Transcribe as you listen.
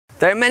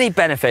There are many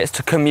benefits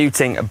to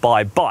commuting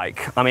by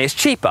bike. I mean, it's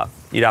cheaper.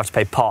 You don't have to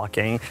pay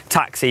parking,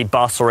 taxi,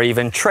 bus, or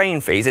even train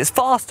fees. It's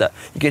faster.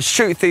 You can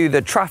shoot through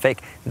the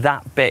traffic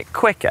that bit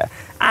quicker.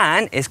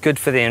 And it's good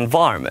for the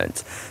environment.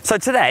 So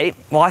today,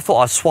 well, I thought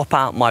I'd swap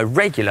out my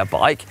regular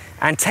bike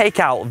and take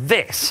out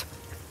this.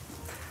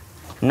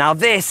 Now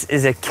this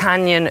is a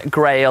Canyon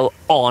Grail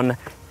On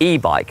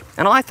e-bike.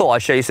 And I thought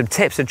I'd show you some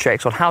tips and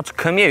tricks on how to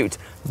commute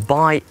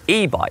by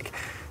e-bike.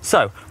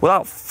 So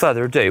without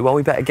further ado, well,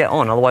 we better get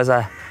on. Otherwise,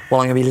 I'm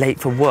gonna be late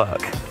for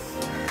work.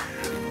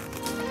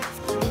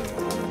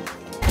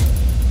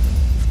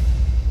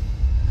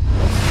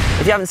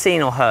 If you haven't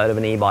seen or heard of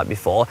an e-bike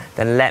before,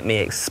 then let me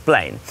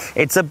explain.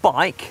 It's a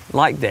bike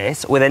like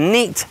this with a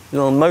neat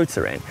little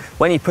motor in.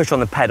 When you push on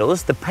the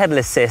pedals, the pedal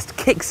assist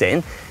kicks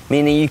in,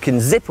 meaning you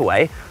can zip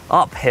away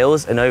up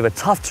hills and over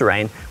tough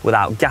terrain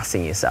without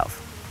gassing yourself.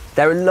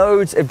 There are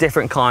loads of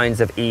different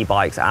kinds of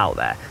e-bikes out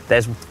there.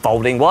 There's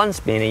folding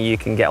ones, meaning you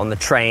can get on the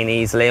train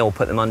easily or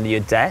put them under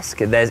your desk.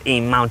 There's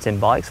e-mountain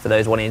bikes for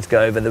those wanting to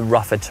go over the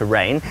rougher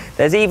terrain.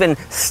 There's even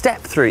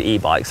step-through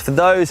e-bikes for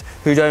those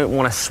who don't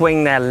want to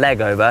swing their leg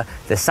over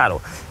the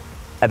saddle.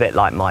 A bit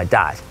like my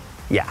dad.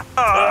 Yeah.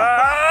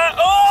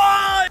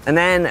 And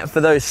then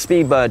for those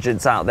speed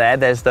virgins out there,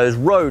 there's those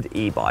road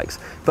e-bikes.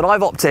 But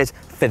I've opted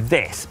for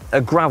this,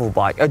 a gravel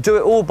bike, a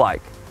do-it-all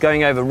bike,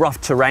 going over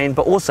rough terrain,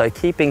 but also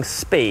keeping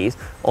speed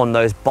on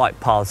those bike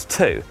paths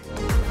too.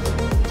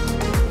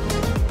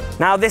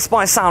 Now this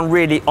might sound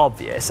really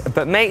obvious,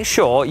 but make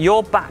sure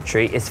your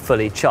battery is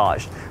fully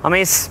charged. I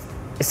mean, it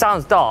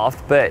sounds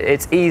daft, but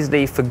it's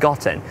easily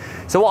forgotten.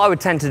 So what I would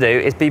tend to do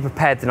is be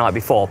prepared the night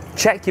before.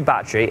 Check your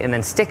battery and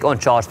then stick it on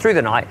charge through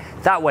the night.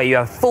 That way you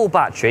have full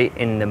battery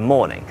in the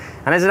morning.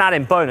 And as an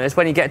added bonus,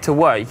 when you get to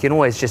work, you can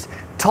always just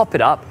top it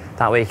up.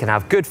 That way you can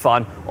have good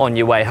fun on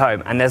your way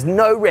home. And there's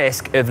no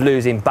risk of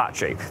losing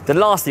battery. The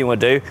last thing you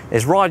want to do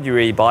is ride your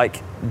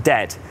e-bike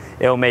dead.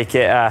 It'll make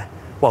it,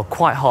 well,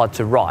 quite hard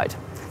to ride.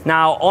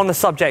 Now, on the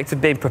subject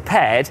of being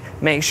prepared,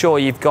 make sure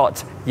you've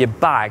got your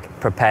bag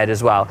prepared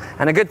as well.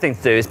 And a good thing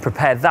to do is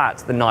prepare that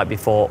the night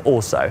before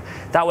also.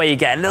 That way you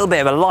get a little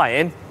bit of a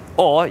lie-in,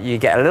 or you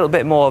get a little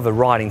bit more of a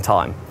riding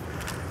time.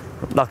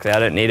 Luckily, I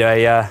don't need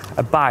a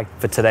bag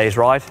for today's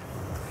ride.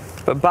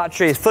 But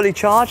battery is fully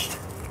charged.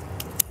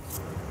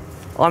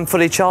 I'm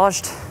fully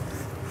charged,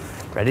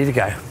 ready to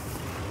go.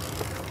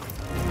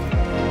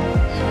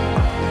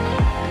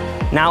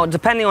 Now,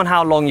 depending on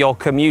how long your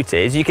commute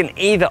is, you can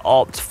either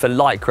opt for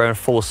Lycra and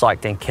full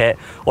cycling kit,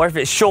 or if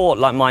it's short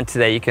like mine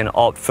today, you can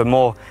opt for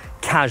more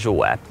casual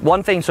wear.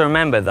 One thing to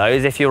remember though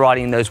is if you're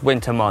riding in those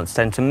winter months,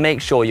 then to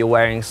make sure you're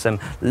wearing some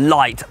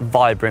light,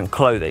 vibrant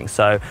clothing.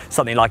 So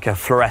something like a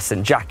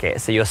fluorescent jacket,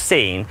 so you're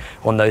seen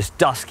on those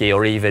dusky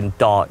or even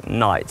dark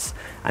nights.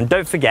 And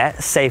don't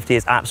forget, safety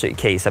is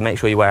absolutely key, so make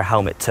sure you wear a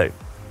helmet too.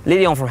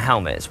 Leading on from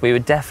helmets, we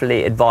would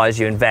definitely advise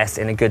you invest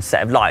in a good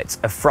set of lights,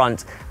 a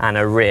front and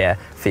a rear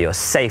for your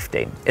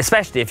safety,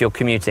 especially if you're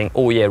commuting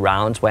all year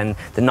round when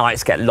the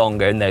nights get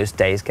longer and those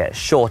days get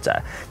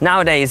shorter.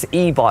 Nowadays,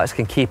 e-bikes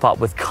can keep up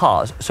with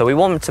cars, so we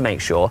want to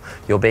make sure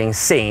you're being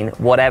seen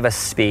whatever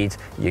speed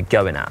you're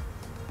going at.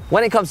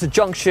 When it comes to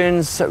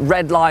junctions,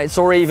 red lights,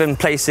 or even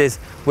places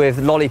with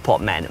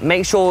lollipop men,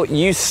 make sure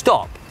you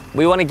stop.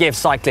 We want to give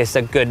cyclists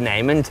a good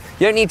name, and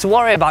you don't need to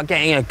worry about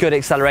getting a good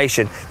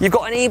acceleration. You've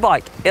got an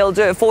e-bike, it'll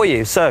do it for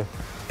you. So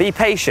be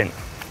patient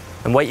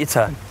and wait your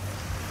turn.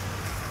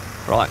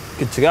 Right,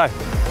 good to go.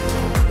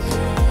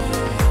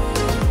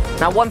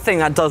 Now, one thing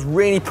that does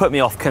really put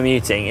me off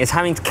commuting is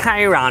having to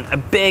carry around a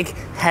big,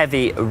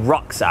 heavy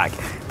rucksack.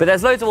 But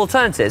there's loads of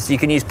alternatives. You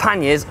can use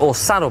panniers or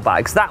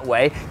saddlebags. That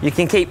way, you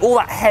can keep all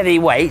that heavy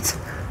weight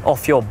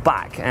off your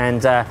back.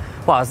 And,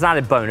 well, as an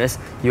added bonus,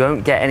 you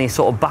won't get any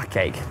sort of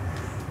backache.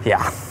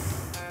 Yeah.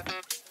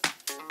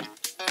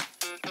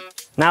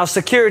 Now,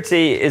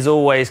 security is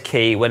always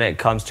key when it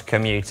comes to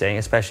commuting,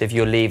 especially if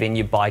you're leaving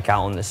your bike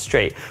out on the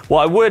street.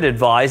 What I would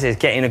advise is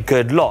getting a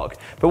good lock.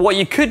 But what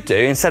you could do,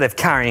 instead of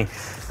carrying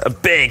a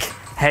big,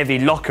 heavy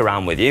lock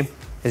around with you,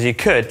 is you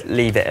could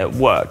leave it at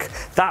work.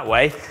 That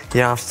way,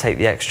 you don't have to take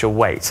the extra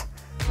weight.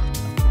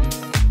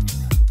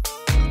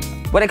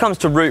 When it comes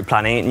to route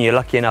planning and you're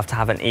lucky enough to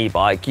have an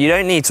e-bike, you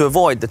don't need to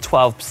avoid the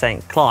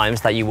 12% climbs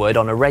that you would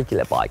on a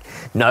regular bike.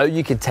 No,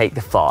 you could take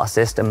the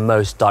fastest and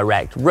most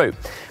direct route.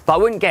 But I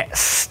wouldn't get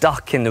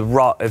stuck in the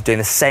rut of doing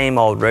the same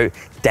old route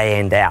day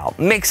in, day out.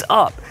 Mix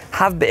up,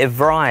 have a bit of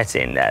variety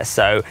in there.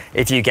 So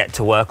if you get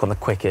to work on the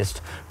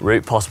quickest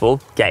route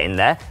possible, get in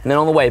there. And then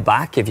on the way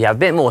back, if you have a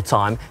bit more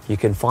time, you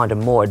can find a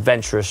more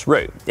adventurous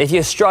route. If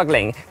you're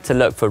struggling to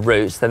look for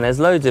routes, then there's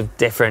loads of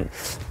different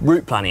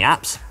route planning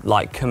apps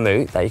like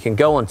Commute that you can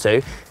go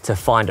onto to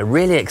find a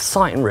really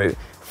exciting route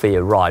for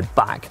your ride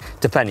back,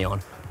 depending on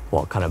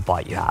what kind of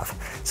bike you have.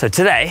 So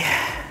today,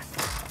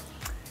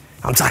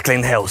 I'm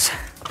tackling the hills.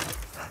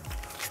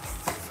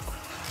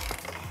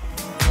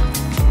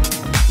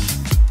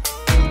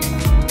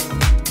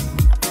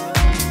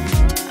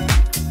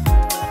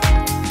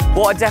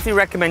 What what I definitely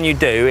recommend you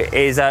do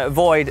is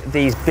avoid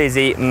these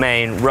busy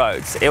main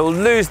roads. It will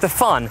lose the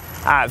fun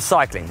out of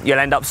cycling. You'll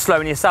end up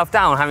slowing yourself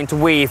down, having to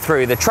weave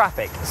through the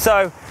traffic.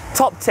 So,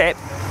 top tip,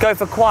 go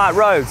for quiet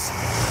roads.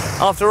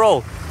 After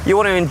all, you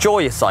want to enjoy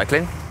your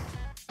cycling.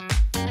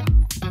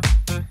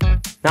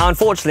 Now,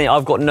 unfortunately,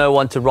 I've got no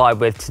one to ride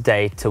with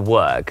today to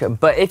work,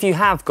 but if you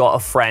have got a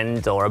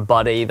friend or a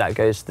buddy that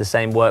goes to the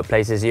same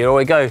workplace as you, or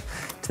we go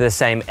to the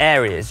same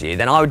area as you,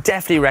 then I would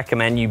definitely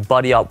recommend you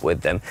buddy up with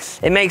them.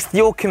 It makes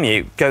your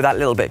commute go that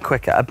little bit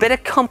quicker. A bit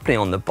of company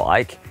on the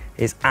bike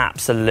is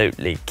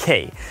absolutely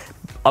key.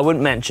 I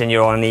wouldn't mention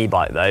you're on an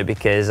e-bike though,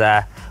 because,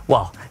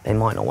 well, they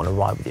might not want to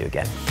ride with you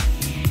again.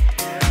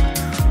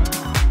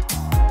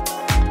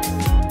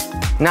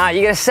 Now,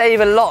 you're going to save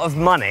a lot of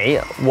money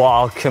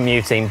while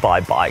commuting by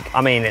bike.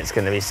 I mean, it's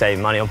going to be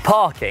saving money on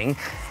parking,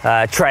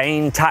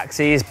 train,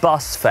 taxis,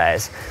 bus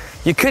fares.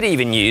 You could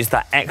even use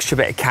that extra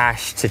bit of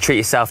cash to treat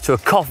yourself to a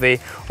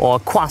coffee or a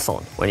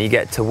croissant when you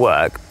get to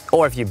work.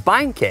 Or if you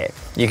bank it,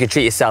 you could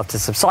treat yourself to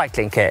some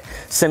cycling kit,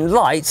 some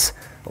lights,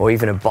 or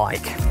even a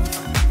bike.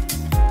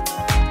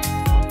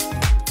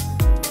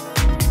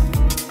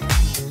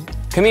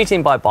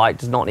 Commuting by bike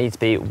does not need to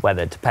be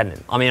weather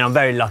dependent. I mean, I'm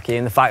very lucky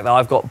in the fact that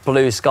I've got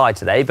blue sky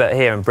today, but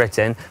here in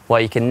Britain,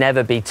 well, you can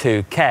never be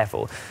too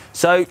careful.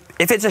 So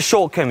if it's a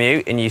short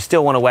commute and you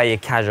still want to wear your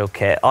casual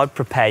kit, I'd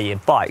prepare your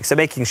bike. So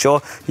making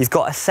sure you've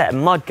got a set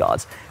of mud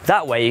guards.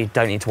 That way you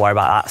don't need to worry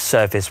about that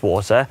surface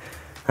water.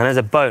 And as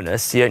a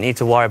bonus, you don't need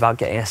to worry about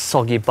getting a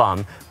soggy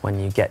bum when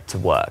you get to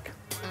work.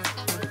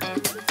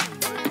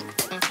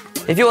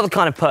 If you're the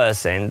kind of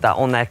person that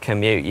on their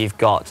commute you've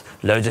got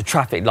loads of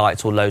traffic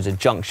lights or loads of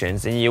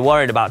junctions and you're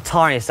worried about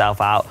tiring yourself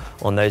out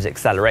on those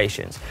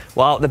accelerations,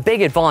 well, the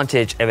big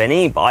advantage of an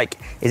e-bike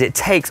is it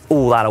takes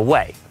all that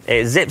away.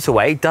 It zips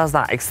away, does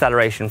that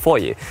acceleration for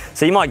you.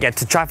 So you might get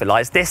to traffic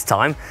lights this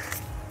time,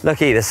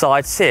 look either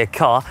side, see a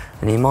car,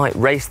 and you might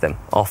race them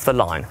off the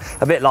line.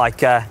 A bit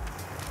like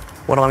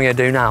what I'm going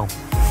to do now.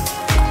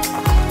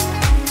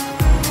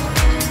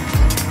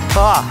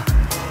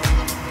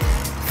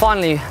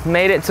 Finally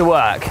made it to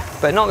work,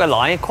 but not gonna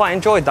lie, I quite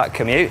enjoyed that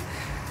commute.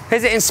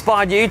 Has it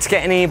inspired you to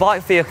get an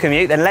e-bike for your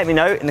commute? Then let me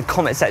know in the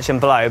comment section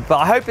below. But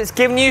I hope it's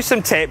given you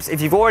some tips if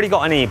you've already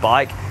got an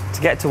e-bike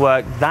to get to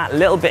work that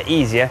little bit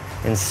easier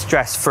and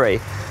stress-free.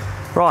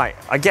 Right,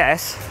 I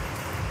guess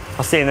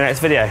I'll see you in the next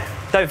video.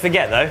 Don't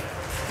forget though,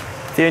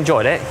 if you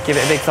enjoyed it, give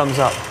it a big thumbs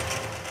up.